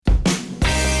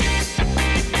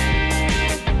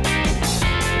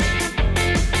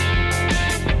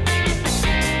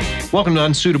Welcome to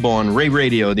Unsuitable on Ray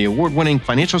Radio, the award-winning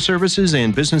financial services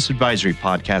and business advisory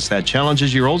podcast that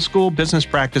challenges your old school business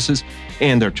practices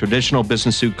and their traditional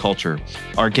business suit culture.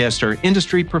 Our guests are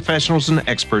industry professionals and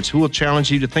experts who will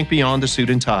challenge you to think beyond the suit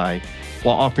and tie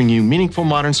while offering you meaningful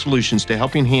modern solutions to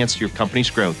help enhance your company's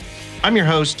growth. I'm your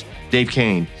host, Dave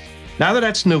Kane. Now that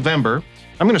it's November,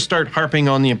 I'm going to start harping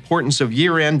on the importance of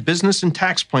year-end business and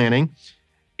tax planning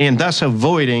and thus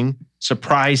avoiding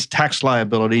surprise tax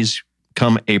liabilities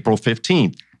come April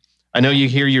 15th. I know you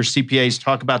hear your CPAs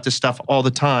talk about this stuff all the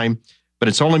time, but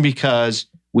it's only because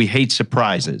we hate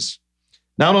surprises.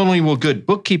 Not only will good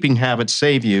bookkeeping habits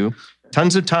save you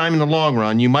tons of time in the long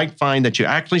run, you might find that you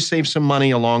actually save some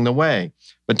money along the way.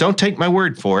 But don't take my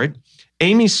word for it.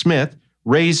 Amy Smith,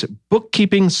 Ray's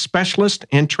bookkeeping specialist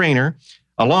and trainer,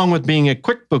 along with being a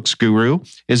QuickBooks guru,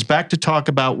 is back to talk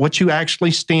about what you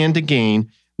actually stand to gain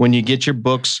when you get your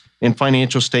books and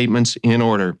financial statements in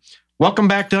order. Welcome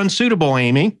back to Unsuitable,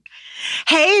 Amy.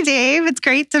 Hey, Dave. It's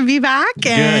great to be back.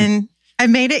 Good. And I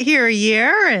made it here a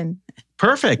year. And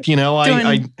perfect. You know,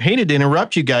 I hated to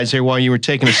interrupt you guys here while you were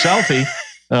taking a selfie.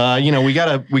 We got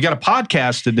a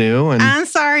podcast to do. And I'm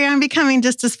sorry, I'm becoming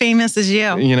just as famous as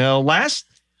you. You know, I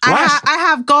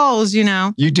have goals, you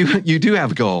know. You do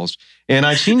have goals. And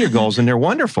I've seen your goals and they're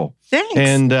wonderful. Thanks.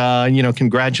 And,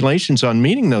 congratulations on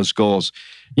meeting those goals.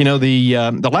 You know,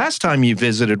 the last time you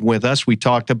visited with us, we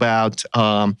talked about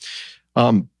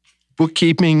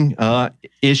bookkeeping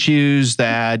issues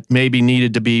that maybe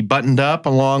needed to be buttoned up,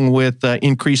 along with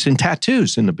increase in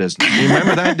tattoos in the business. You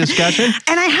remember that discussion?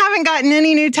 And I haven't gotten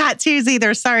any new tattoos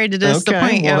either. Sorry to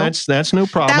disappoint you. Well, that's no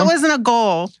problem. That wasn't a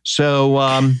goal.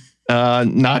 So,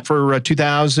 not for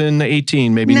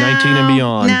 2018, maybe 19 and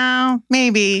beyond. No,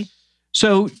 maybe.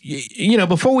 So,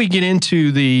 before we get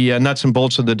into the nuts and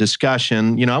bolts of the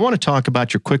discussion, I want to talk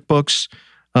about your QuickBooks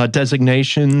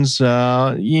designations.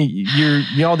 All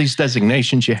these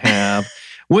designations you have.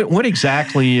 What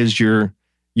exactly is your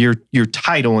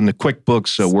title in the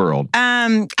QuickBooks world?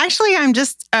 Actually, I'm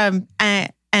just an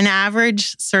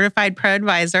average certified pro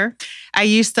advisor. I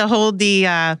used to hold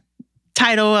the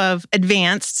title of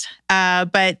advanced,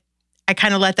 but I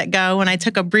kind of let that go when I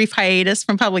took a brief hiatus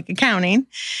from public accounting,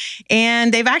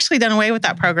 and they've actually done away with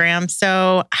that program.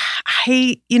 So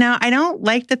I don't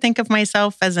like to think of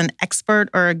myself as an expert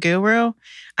or a guru.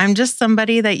 I'm just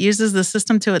somebody that uses the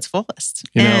system to its fullest.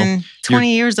 And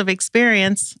 20 years of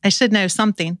experience, I should know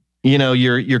something. You know,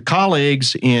 your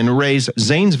colleagues in Ray's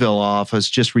Zanesville office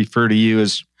just refer to you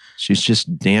as, she's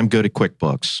just damn good at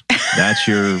QuickBooks. That's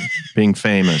your being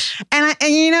famous. And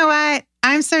you know what?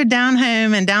 I'm so down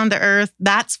home and down to earth.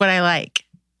 That's what I like.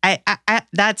 I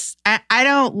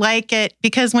don't like it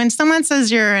because when someone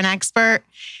says you're an expert,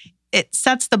 it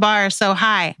sets the bar so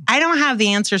high. I don't have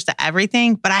the answers to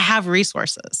everything, but I have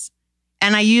resources,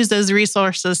 and I use those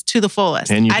resources to the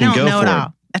fullest. And you can I don't go know for it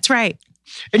all. That's right.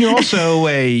 And you're also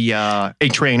a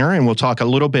trainer, and we'll talk a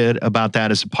little bit about that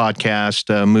as the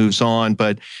podcast moves on.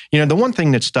 But, the one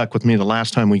thing that stuck with me the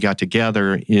last time we got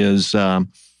together is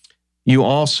you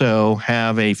also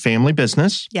have a family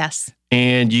business. Yes.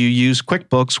 And you use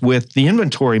QuickBooks with the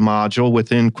inventory module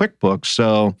within QuickBooks.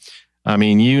 So, I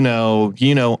mean, you know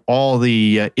all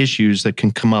the issues that can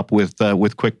come up with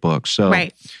QuickBooks. So,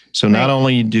 right. So not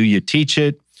only do you teach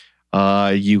it,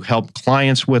 you help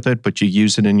clients with it, but you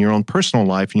use it in your own personal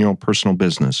life and your own personal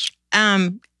business.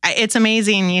 It's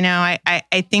amazing.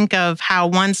 I think of how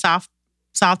one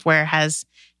software has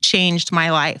changed my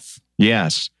life.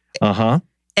 Yes. Uh-huh.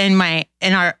 In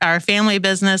our family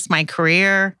business, my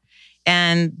career,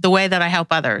 and the way that I help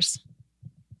others.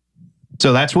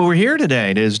 So that's what we're here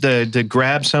today, is to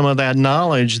grab some of that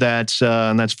knowledge that's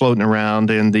floating around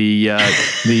and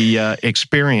the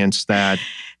experience that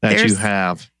you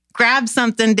have. Grab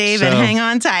something, David. Hang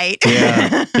on tight.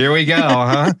 Yeah, here we go,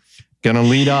 huh? Gonna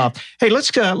lead off. Hey, let's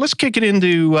kick it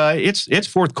into it's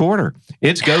fourth quarter.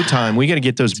 It's go time. We got to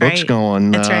get those books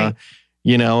going. That's right.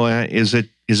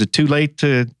 Is it too late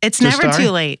to? It's never too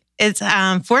late. It's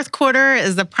fourth quarter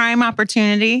is the prime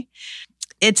opportunity.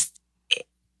 It's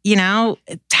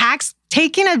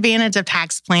taking advantage of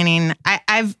tax planning.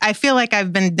 I feel like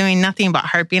I've been doing nothing but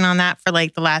harping on that for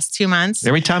like the last 2 months.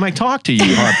 Every time I talk to you,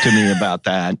 you harp to me about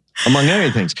that, among other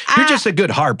things. You're just a good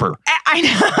harper.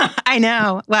 I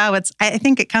know. Well, I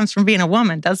think it comes from being a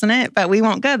woman, doesn't it? But we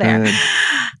won't go there.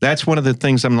 That's one of the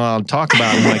things I'm not allowed to talk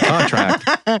about in my contract.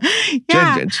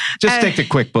 Yeah. Just stick to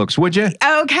QuickBooks, would you?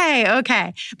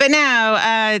 Okay. But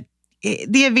now,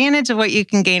 the advantage of what you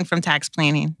can gain from tax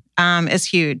planning is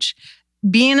huge.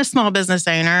 Being a small business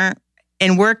owner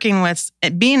and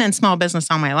being in small business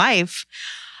all my life,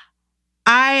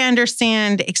 I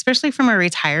understand, especially from a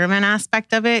retirement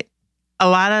aspect of it, a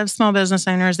lot of small business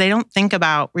owners, they don't think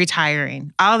about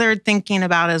retiring. All they're thinking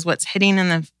about is what's hitting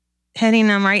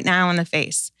them right now in the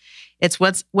face. It's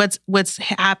what's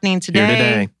happening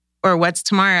today or what's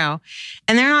tomorrow.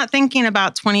 And they're not thinking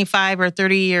about 25 or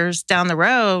 30 years down the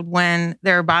road when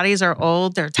their bodies are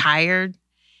old, they're tired,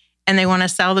 and they want to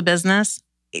sell the business.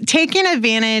 Taking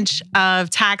advantage of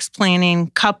tax planning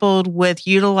coupled with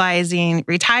utilizing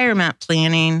retirement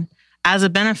planning as a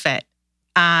benefit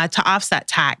to offset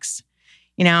tax.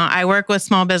 I work with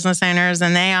small business owners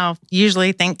and they all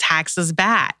usually think tax is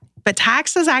bad. But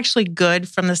tax is actually good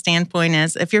from the standpoint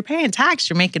is if you're paying tax,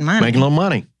 you're making money. Making a little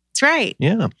money. That's right.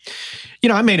 Yeah.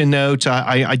 I made a note.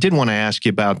 I did want to ask you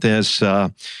about this.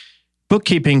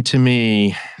 Bookkeeping to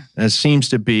me seems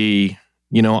to be,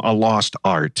 a lost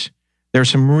art. There's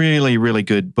some really, really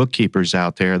good bookkeepers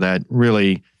out there that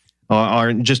really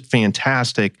are just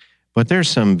fantastic. But there's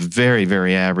some very,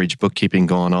 very average bookkeeping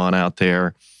going on out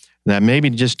there that maybe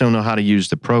just don't know how to use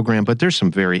the program, but there's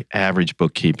some very average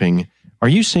bookkeeping. Are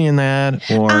you seeing that?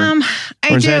 Or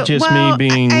is that just me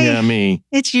being me?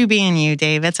 It's you being you,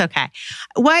 Dave. It's okay.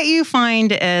 What you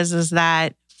find is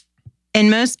that in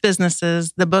most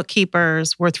businesses, the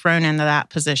bookkeepers were thrown into that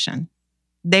position.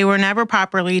 They were never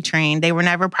properly trained. They were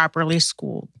never properly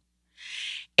schooled.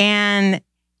 And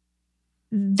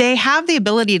they have the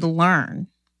ability to learn.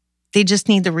 They just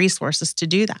need the resources to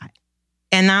do that.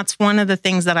 And that's one of the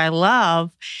things that I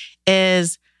love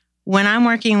is when I'm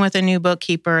working with a new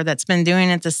bookkeeper that's been doing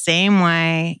it the same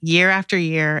way year after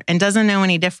year and doesn't know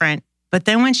any different. But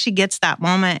then when she gets that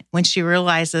moment, when she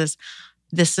realizes,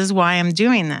 this is why I'm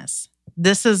doing this.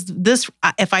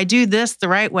 If I do this the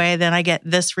right way, then I get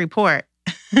this report.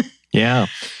 Yeah.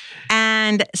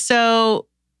 And so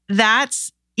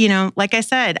that's, like I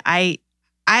said,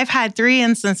 I've had 3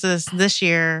 instances this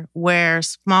year where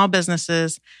small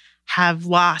businesses have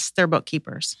lost their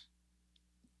bookkeepers.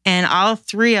 And all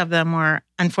 3 of them were,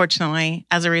 unfortunately,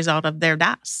 as a result of their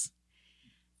deaths.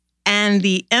 And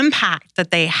the impact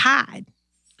that they had,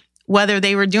 whether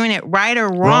they were doing it right or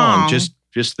wrong.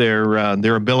 Just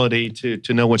their ability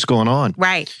to know what's going on.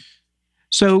 Right.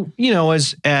 So,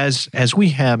 as we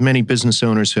have many business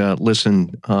owners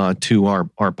listen to our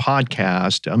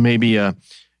podcast, maybe as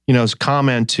a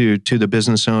comment to the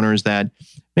business owners that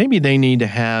maybe they need to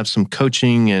have some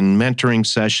coaching and mentoring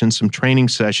sessions, some training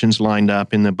sessions lined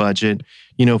up in the budget,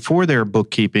 for their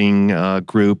bookkeeping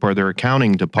group or their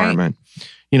accounting department.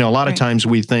 Right. A lot of times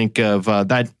we think of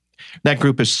that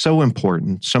group is so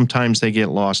important. Sometimes they get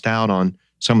lost out on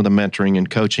some of the mentoring and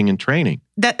coaching and training.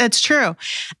 That's true.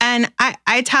 And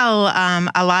I tell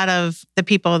a lot of the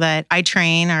people that I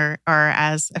train, or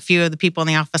as a few of the people in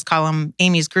the office call them,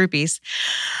 Amy's groupies,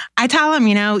 I tell them,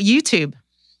 YouTube.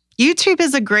 YouTube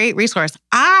is a great resource.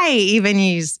 I even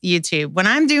use YouTube when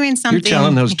I'm doing something. You're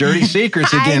telling those dirty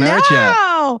secrets again, aren't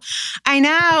you? I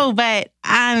know, but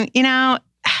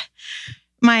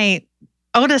my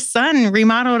oldest son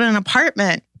remodeled an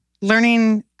apartment,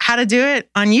 learning how to do it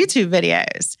on YouTube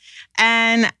videos.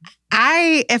 And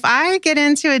if I get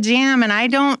into a jam and I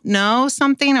don't know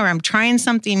something or I'm trying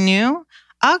something new,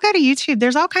 I'll go to YouTube.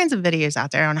 There's all kinds of videos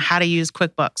out there on how to use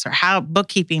QuickBooks or how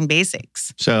bookkeeping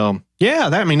basics. So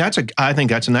yeah, I think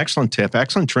that's an excellent tip,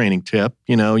 excellent training tip.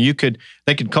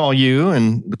 They could call you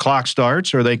and the clock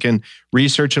starts, or they can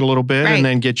research it a little bit and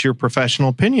then get your professional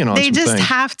opinion on something. They just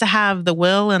have to have the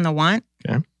will and the want.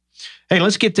 Okay. Hey,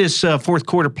 let's get this fourth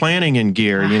quarter planning in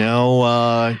gear. When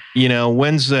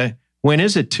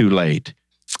is it too late?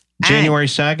 January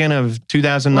 2nd of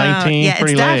 2019,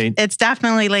 pretty late. It's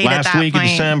definitely late at that point. Last week of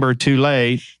December, too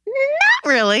late.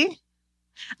 Not really.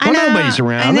 Well, nobody's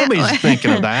around. Nobody's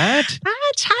thinking of that.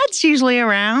 Chad's usually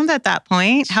around at that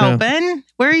point, helping.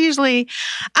 We're usually,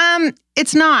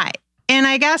 it's not. And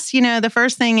I guess, the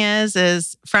first thing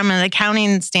is from an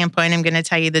accounting standpoint, I'm going to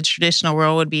tell you the traditional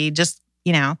rule would be just,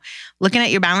 looking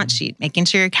at your balance sheet, making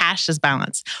sure your cash is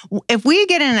balanced. If we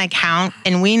get an account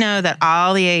and we know that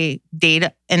all the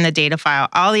data in the data file,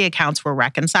 all the accounts were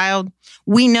reconciled,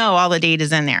 we know all the data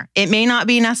is in there. It may not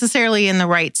be necessarily in the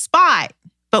right spot,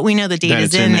 but we know the data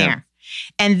is in there.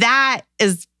 And that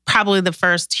is probably the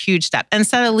first huge step.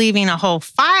 Instead of leaving a whole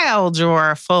file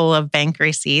drawer full of bank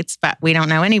receipts, but we don't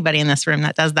know anybody in this room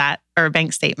that does that, or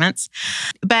bank statements.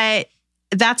 But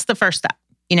that's the first step.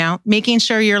 Making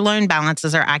sure your loan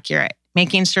balances are accurate,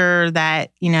 making sure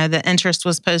that, the interest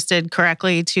was posted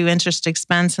correctly to interest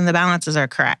expense and the balances are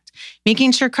correct,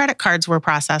 making sure credit cards were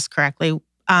processed correctly.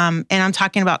 And I'm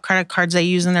talking about credit cards they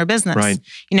use in their business. Right.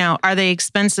 Are the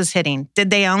expenses hitting?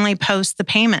 Did they only post the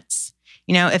payments?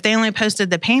 If they only posted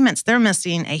the payments, they're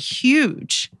missing a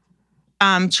huge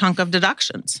chunk of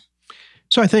deductions.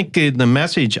 So I think the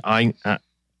message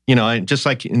just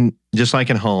like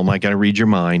at home, I got to read your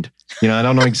mind. I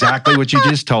don't know exactly what you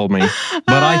just told me,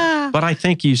 but I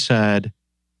think you said,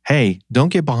 hey, don't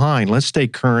get behind. Let's stay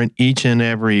current each and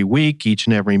every week, each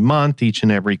and every month, each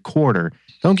and every quarter.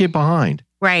 Don't get behind.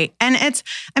 Right. And it's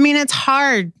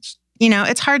hard.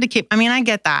 It's hard to keep. I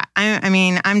get that.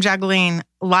 I'm juggling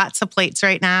lots of plates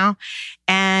right now,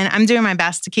 and I'm doing my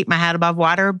best to keep my head above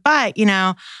water. But,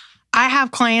 I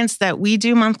have clients that we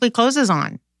do monthly closes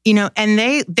on, and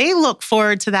they look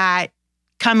forward to that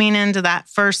coming into that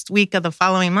first week of the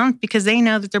following month because they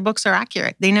know that their books are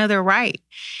accurate. They know they're right.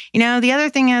 The other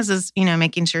thing is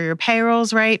making sure your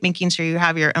payroll's right, making sure you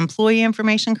have your employee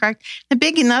information correct.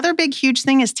 Another big, huge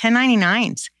thing is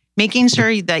 1099s. Making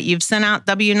sure that you've sent out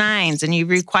W-9s and you've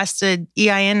requested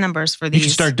EIN numbers for these. You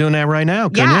can start doing that right now,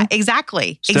 couldn't you? you?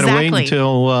 Exactly. Instead of waiting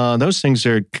until those things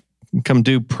come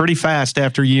due pretty fast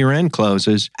after year-end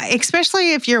closes.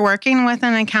 Especially if you're working with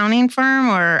an accounting firm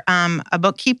or a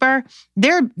bookkeeper,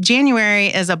 their January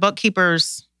is a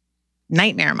bookkeeper's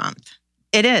nightmare month.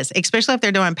 It is, especially if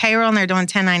they're doing payroll and they're doing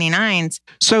 1099s.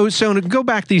 So to go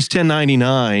back these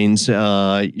 1099s,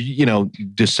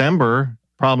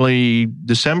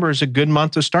 December is a good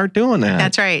month to start doing that.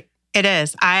 That's right. It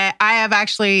is. I have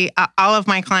actually, all of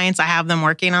my clients, I have them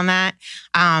working on that.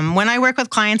 When I work with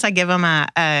clients, I give them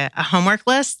a homework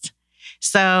list.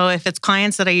 So if it's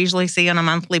clients that I usually see on a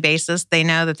monthly basis, they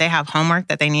know that they have homework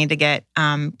that they need to get,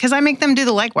 because I make them do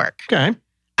the legwork. Okay.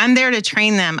 I'm there to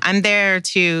train them. I'm there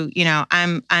to,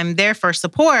 I'm there for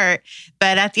support.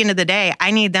 But at the end of the day,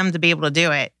 I need them to be able to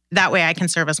do it. That way I can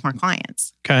service more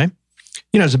clients. Okay.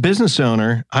 As a business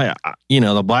owner, the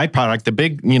byproduct,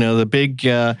 the big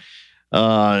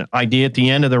idea at the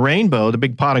end of the rainbow, the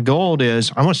big pot of gold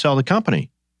is I want to sell the company.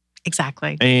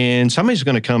 Exactly. And somebody's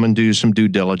going to come and do some due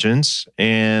diligence.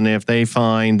 And if they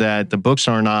find that the books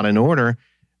are not in order,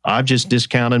 I've just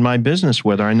discounted my business,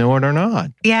 whether I know it or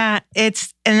not. Yeah,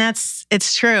 it's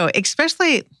true.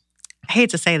 Especially, I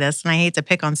hate to say this, and I hate to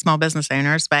pick on small business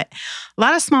owners, but a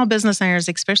lot of small business owners,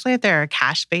 especially if they're a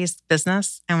cash-based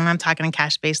business, and when I'm talking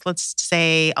cash-based, let's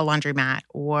say a laundromat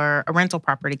or a rental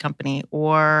property company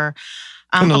or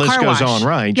and the a list car goes wash. on,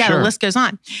 right? Yeah, sure. The list goes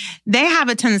on. They have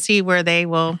a tendency where they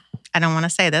will, I don't want to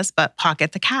say this, but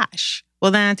pocket the cash.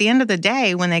 Well, then at the end of the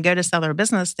day, when they go to sell their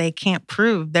business, they can't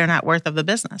prove their net worth of the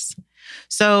business.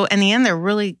 So in the end, they're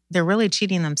really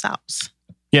cheating themselves.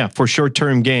 Yeah, for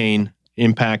short-term gain,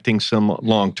 impacting some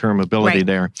long-term ability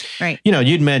there. Right.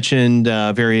 You'd mentioned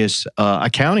various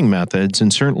accounting methods,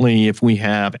 and certainly if we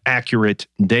have accurate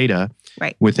data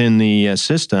within the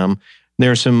system,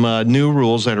 there are some new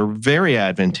rules that are very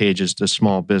advantageous to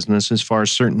small business as far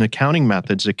as certain accounting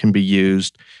methods that can be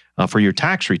used for your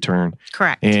tax return.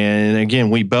 Correct. And again,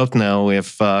 we both know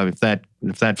if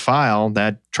that file,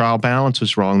 that trial balance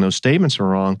is wrong, those statements are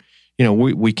wrong,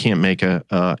 we can't make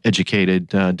a educated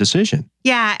decision.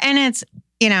 Yeah, and it's,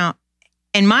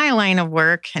 in my line of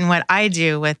work and what I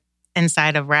do with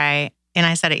inside of Ray, and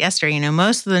I said it yesterday,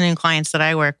 most of the new clients that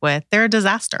I work with, they're a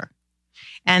disaster.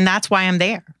 And that's why I'm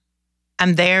there.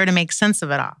 I'm there to make sense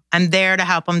of it all. I'm there to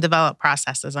help them develop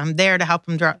processes. I'm there to help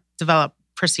them develop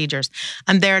procedures.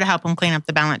 I'm there to help them clean up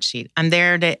the balance sheet. I'm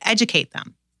there to educate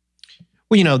them.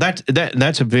 Well, that's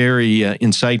a very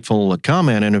insightful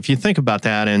comment. And if you think about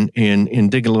that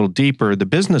and dig a little deeper, the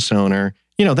business owner,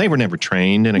 they were never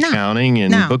trained in accounting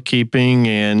and bookkeeping.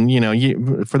 And,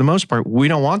 for the most part, we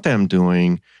don't want them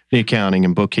doing the accounting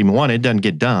and bookkeeping. One, it doesn't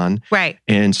get done. Right.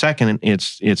 And second,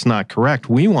 it's not correct.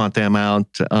 We want them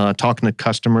out talking to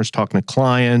customers, talking to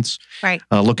clients,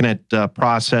 looking at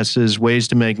processes, ways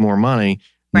to make more money,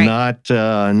 not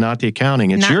the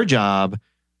accounting. It's your job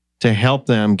to help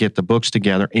them get the books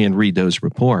together and read those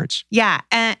reports. Yeah,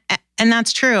 and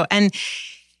that's true. And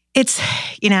it's,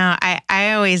 I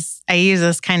use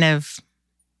this kind of,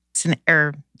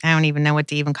 or I don't even know what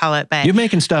to even call it, but... You're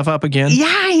making stuff up again? Yeah,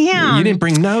 I am. You didn't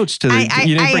bring notes to the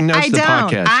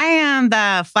podcast. I am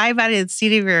the fly by the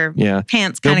seat of your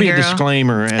pants kind of girl. There'll be a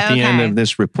disclaimer at the end of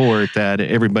this report that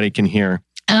everybody can hear.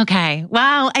 Okay.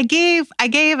 Well, I gave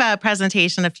a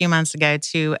presentation a few months ago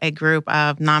to a group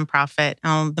of nonprofit.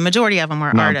 The majority of them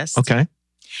were artists. Okay.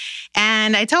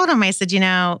 And I told them, I said,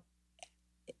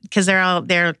 because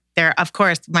they're of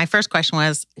course, my first question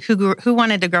was, who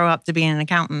wanted to grow up to be an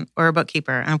accountant or a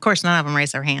bookkeeper? And of course, none of them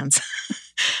raised their hands.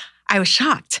 I was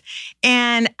shocked.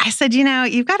 And I said,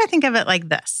 you've got to think of it like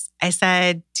this. I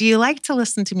said, do you like to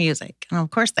listen to music? And of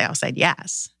course, they all said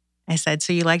yes. I said,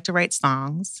 so you like to write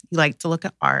songs, you like to look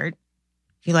at art,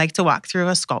 you like to walk through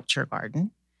a sculpture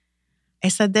garden. I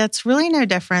said, that's really no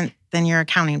different than your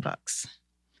accounting books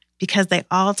because they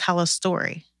all tell a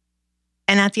story.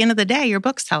 And at the end of the day, your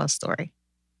books tell a story.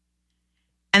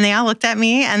 And they all looked at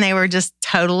me and they were just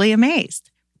totally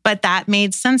amazed. But that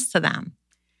made sense to them.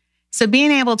 So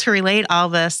being able to relate all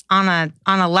this on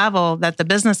a level that the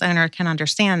business owner can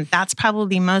understand, that's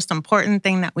probably the most important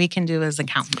thing that we can do as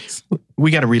accountants.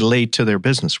 We got to relate to their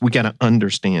business. We got to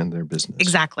understand their business.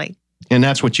 Exactly. And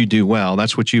that's what you do well.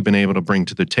 That's what you've been able to bring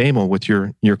to the table with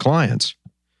your clients.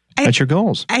 That's your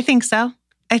goals. I think so.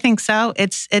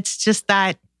 It's just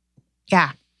that,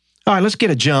 yeah. All right, let's get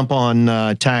a jump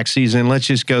on tax season. Let's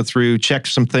just go through, check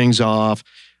some things off.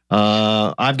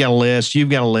 I've got a list. You've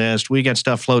got a list. We got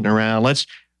stuff floating around. Let's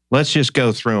just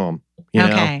go through them.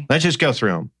 Okay. Let's just go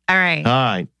through them. All right. All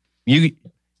right. You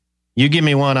give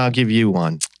me one. I'll give you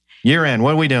one. Year end.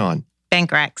 What are we doing?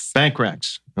 Bank recs. Bank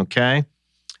recs. Okay.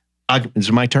 Is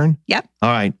it my turn? Yep.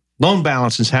 All right. Loan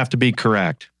balances have to be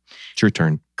correct. It's your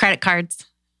turn. Credit cards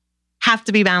have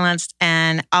to be balanced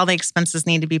and all the expenses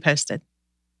need to be posted.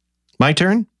 My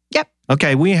turn? Yep.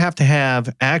 Okay, we have to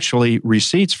have actually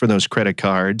receipts for those credit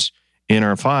cards in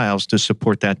our files to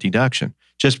support that deduction.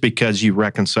 Just because you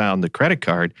reconciled the credit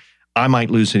card, I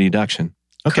might lose a deduction.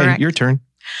 Okay, Correct. Your turn.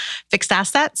 Fixed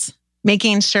assets,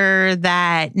 making sure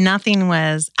that nothing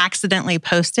was accidentally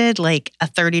posted, like a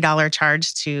 $30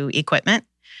 charge to equipment.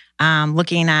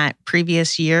 Looking at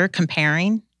previous year,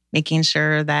 comparing, making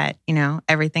sure that,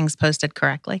 everything's posted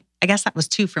correctly. I guess that was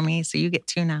 2 for me, so you get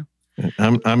 2 now.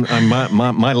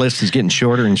 My list is getting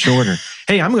shorter and shorter.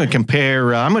 Hey, I'm going to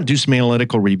compare. I'm going to do some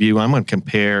analytical review. I'm going to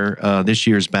compare this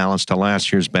year's balance to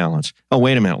last year's balance. Oh,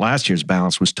 wait a minute. Last year's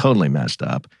balance was totally messed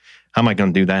up. How am I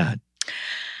going to do that?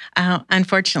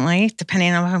 Unfortunately,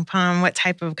 depending upon what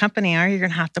type of company you're going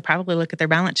to have to probably look at their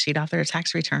balance sheet off their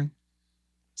tax return.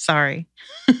 Sorry.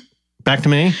 Back to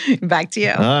me? Back to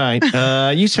you. All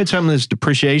right. You said something, this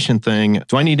depreciation thing.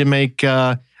 Do I need to make,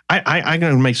 I'm going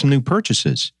to make some new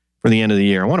purchases for the end of the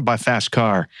year. I want to buy a fast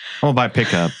car. I want to buy a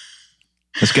pickup.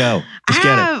 Let's go. Let's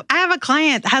get it. I have a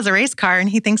client that has a race car and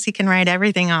he thinks he can write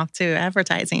everything off to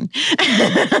advertising.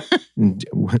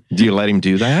 Do you let him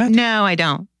do that? No, I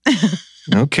don't.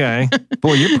 Okay.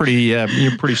 Boy, you're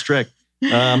pretty strict.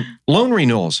 Loan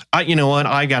renewals. You know what?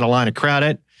 I got a line of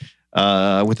credit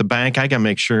with the bank. I got to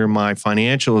make sure my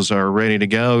financials are ready to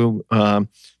go.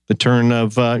 The turn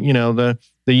of,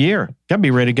 the year. Got to be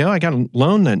ready to go. I got a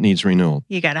loan that needs renewal.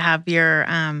 You got to have your,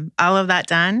 all of that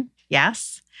done.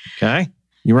 Yes. Okay.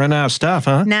 You run out of stuff,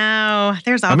 huh? No,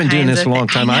 there's all kinds of I've been doing this a long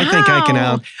time. I think I can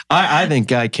out. I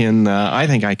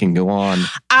think I can go on.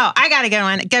 Oh, I got a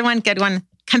good one.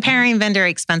 Comparing vendor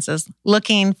expenses.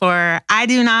 Looking for, I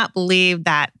don't believe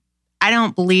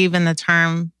in the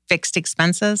term fixed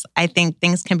expenses. I think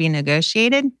things can be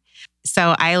negotiated.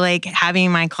 So I like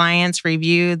having my clients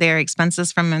review their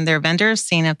expenses from their vendors,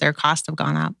 seeing if their costs have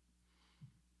gone up.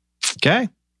 Okay.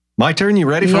 My turn. You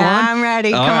ready for one? Yeah, I'm ready.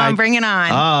 Come on, bring it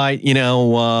on. All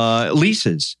right.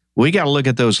 Leases. We got to look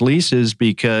at those leases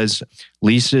because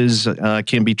leases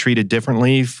can be treated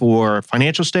differently for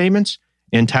financial statements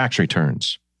and tax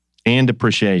returns and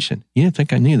depreciation. You didn't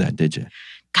think I knew that, did you?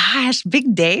 Gosh,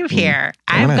 Big Dave here.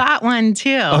 I've got one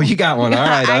too. Oh, you got one. All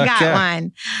right. I got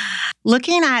one.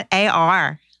 Looking at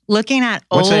AR, looking at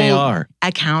old AR?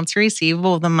 Accounts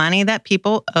receivable, the money that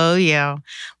people owe you.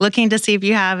 Looking to see if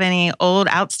you have any old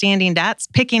outstanding debts,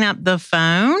 picking up the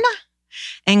phone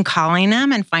and calling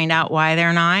them and find out why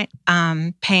they're not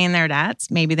paying their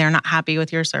debts. Maybe they're not happy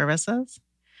with your services.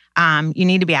 You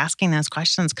need to be asking those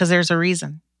questions because there's a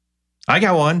reason. I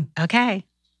got one. Okay.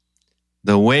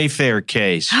 The Wayfair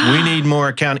case. We need more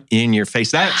account in your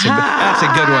face. That's a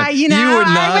good one. You would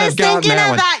not have gotten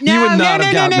that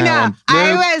one.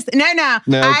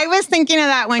 No. I was thinking of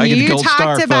that when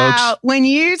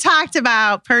you talked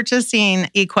about purchasing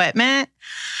equipment.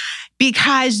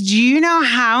 Because do you know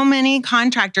how many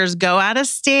contractors go out of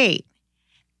state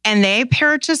and they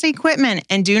purchase equipment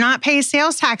and do not pay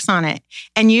sales tax on it?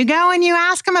 And you go and you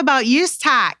ask them about use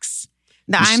tax.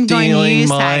 I'm going to use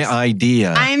my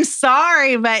idea. I'm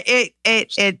sorry, but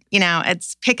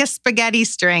it's pick a spaghetti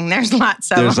string. There's lots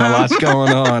of them. There's a lot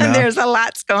going on. There's a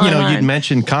lot going on. You'd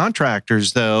mentioned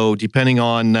contractors, though, depending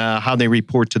on how they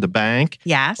report to the bank.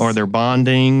 Yes. Or their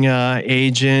bonding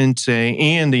agent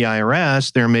and the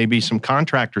IRS, there may be some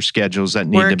contractor schedules that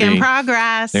need to be. Work in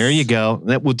progress. There you go.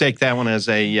 We'll take that one as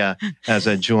a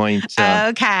joint.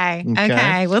 Okay.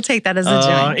 We'll take that as a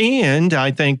joint. And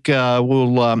I think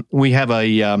we have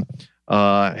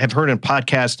have heard a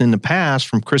podcast in the past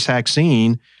from Chris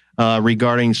Haxine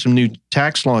regarding some new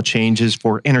tax law changes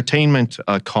for entertainment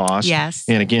costs. Yes.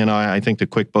 And again, I think the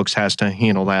QuickBooks has to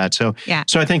handle that. So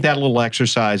I think that little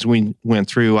exercise we went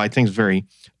through, I think is very,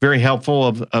 very helpful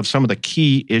of some of the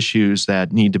key issues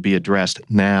that need to be addressed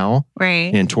now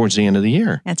and towards the end of the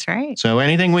year. That's right. So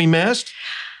anything we missed?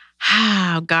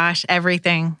 Oh, gosh,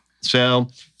 everything. So,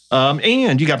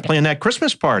 and you got to plan that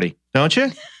Christmas party, don't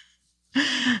you?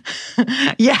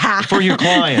 Yeah. For your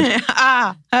client.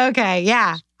 Okay.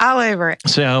 Yeah. All over it.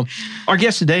 So our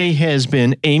guest today has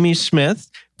been Amy Smith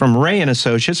from Ray &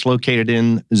 Associates, located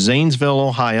in Zanesville,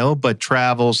 Ohio, but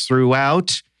travels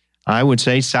throughout, I would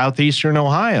say, southeastern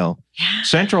Ohio,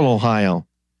 central Ohio.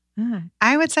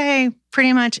 I would say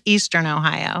pretty much eastern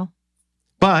Ohio.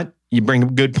 But you bring a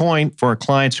good point for our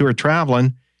clients who are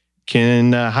traveling.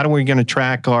 How are we going to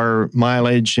track our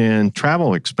mileage and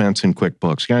travel expense in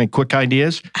QuickBooks? Got any quick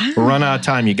ideas? We'll run out of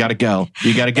time. You got to go.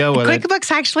 You got to go with it.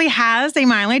 QuickBooks actually has a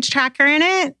mileage tracker in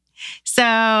it.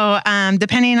 So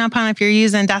depending upon if you're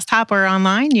using desktop or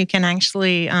online, you can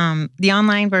actually, the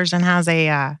online version has a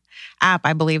app,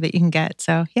 I believe, that you can get.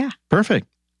 So yeah. Perfect.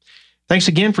 Thanks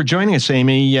again for joining us,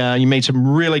 Amy. You made some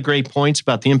really great points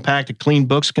about the impact a clean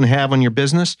books can have on your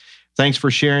business. Thanks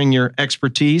for sharing your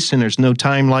expertise, and there's no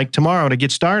time like tomorrow to get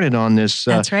started on this.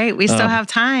 That's right. We still have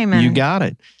time. And, you got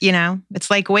it. It's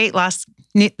like weight loss.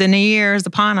 The new year is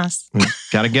upon us.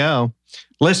 Got to go.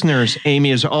 Listeners,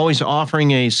 Amy is always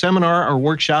offering a seminar or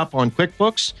workshop on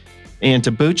QuickBooks. And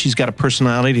to boot, she's got a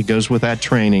personality that goes with that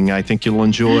training. I think you'll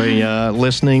enjoy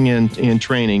listening and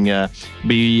training.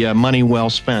 Be money well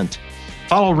spent.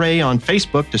 Follow Ray on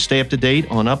Facebook to stay up to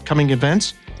date on upcoming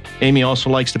events. Amy also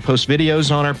likes to post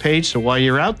videos on our page, so while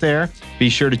you're out there, be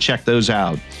sure to check those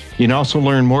out. You can also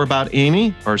learn more about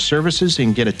Amy, our services,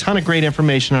 and get a ton of great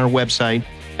information on our website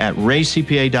at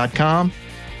raycpa.com.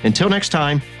 Until next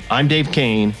time, I'm Dave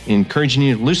Kane, encouraging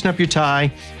you to loosen up your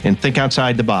tie and think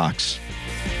outside the box.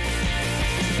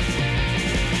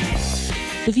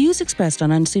 The views expressed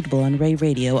on Unsuitable on Ray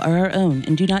Radio are our own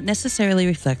and do not necessarily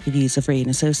reflect the views of Ray &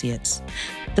 Associates.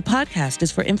 The podcast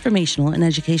is for informational and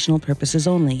educational purposes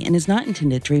only and is not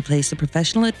intended to replace the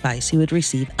professional advice you would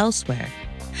receive elsewhere.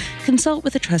 Consult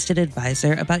with a trusted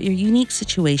advisor about your unique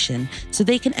situation so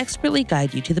they can expertly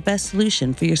guide you to the best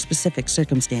solution for your specific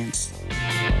circumstance.